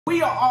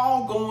We are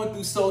all going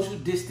through social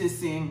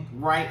distancing,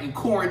 right, and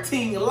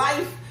quarantine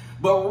life.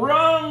 But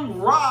young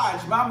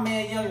Raj, my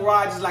man young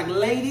Raj, is like,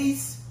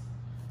 ladies,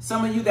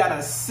 some of you that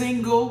are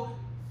single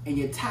and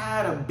you're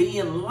tired of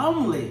being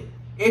lonely.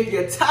 If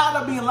you're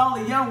tired of being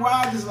lonely, young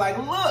Raj is like,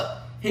 look,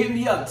 hit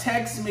me up,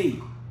 text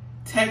me.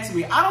 Text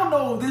me. I don't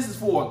know if this is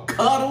for a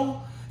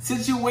cuddle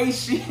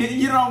situation,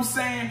 you know what I'm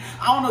saying?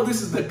 I don't know if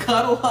this is the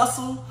cuddle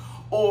hustle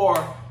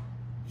or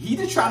he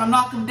just trying to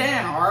knock him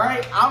down, all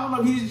right? I don't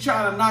know if he's just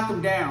trying to knock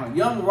him down.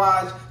 Young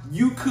Raj,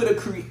 you could have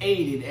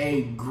created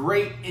a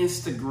great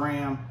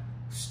Instagram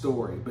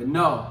story, but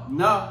no.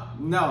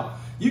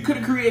 You could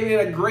have created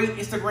a great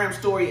Instagram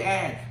story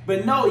ad,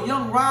 but no,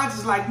 young Raj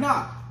is like,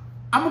 nah,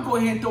 I'm gonna go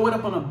ahead and throw it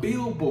up on a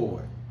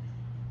billboard.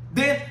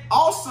 Then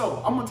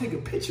also, I'm gonna take a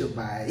picture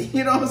by it.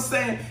 You know what I'm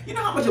saying? You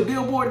know how much a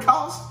billboard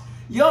costs?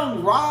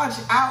 Young Raj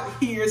out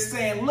here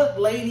saying, look,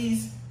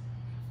 ladies,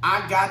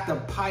 I got the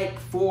pipe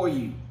for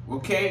you.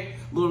 Okay,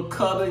 little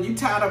cuddle. You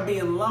tired of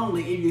being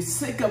lonely? If you're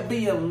sick of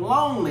being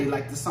lonely,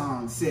 like the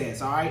song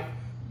says, all right?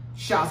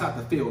 Shouts out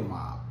the Field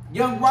Mob.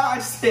 Young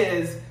Raj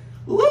says,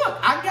 look,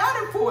 I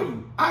got it for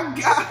you. I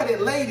got it,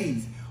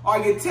 ladies.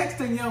 Are you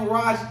texting young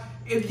Raj?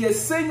 If you're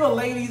single,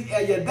 ladies,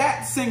 and you're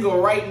that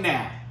single right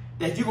now,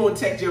 that you're gonna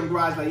text young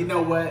Raj like, you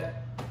know what?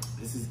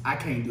 I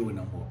can't do it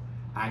no more.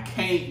 I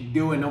can't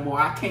do it no more.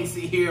 I can't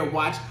sit here and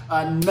watch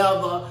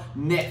another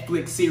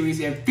Netflix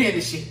series and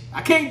finish it.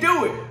 I can't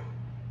do it.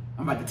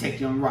 I'm about to text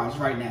young Raj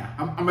right now.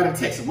 I'm about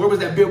to text him. Where was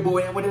that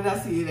billboard at? Where did I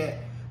see it at?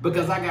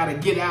 Because I got to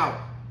get out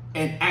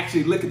and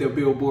actually look at the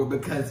billboard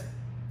because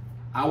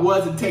I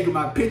wasn't taking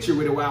my picture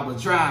with it while I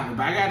was driving.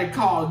 But I got to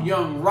call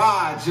young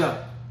Raj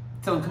up.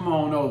 Tell him, come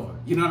on over.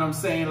 You know what I'm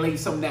saying? Lay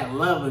some of that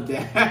love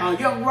down.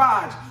 Young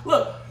Raj,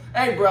 look,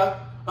 hey, bro.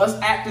 Us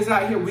actors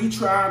out here, we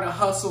trying to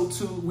hustle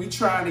too. We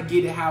trying to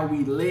get it how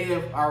we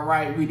live, all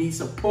right? We need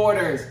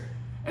supporters.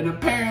 And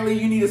apparently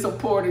you need a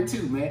supporter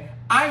too, man.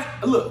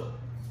 Look.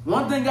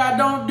 One thing I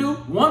don't do,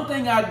 one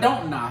thing I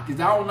don't knock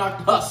is I don't knock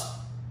the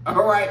hustle.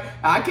 All right?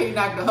 I can't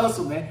knock the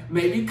hustle, man.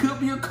 Maybe it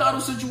could be a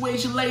cuddle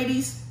situation,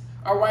 ladies.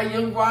 All right,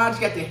 young Raj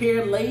got the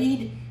hair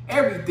laid,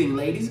 everything,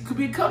 ladies. It could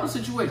be a cuddle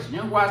situation.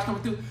 Young Raj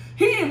coming through.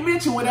 He didn't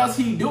mention what else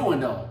he doing,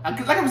 though.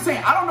 Like I'm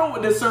saying, I don't know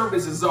what the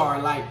services are.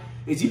 Like,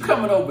 is you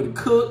coming over to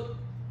cook,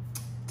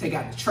 take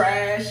out the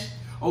trash?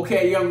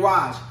 Okay, young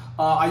Raj,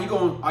 are you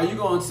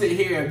going to sit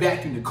here and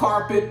vacuum the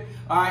carpet?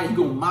 All right, you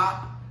going to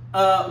mop?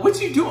 What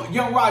you doing?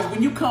 Young Raj,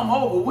 when you come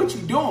over, what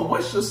you doing?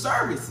 What's your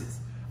services?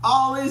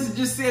 All this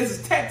just says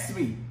is text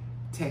me.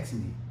 Text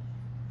me.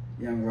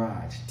 Young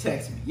Raj,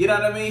 text me. You know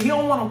what I mean? He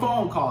don't want a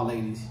phone call,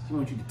 ladies. He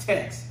wants you to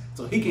text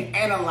so he can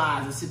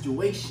analyze the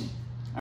situation.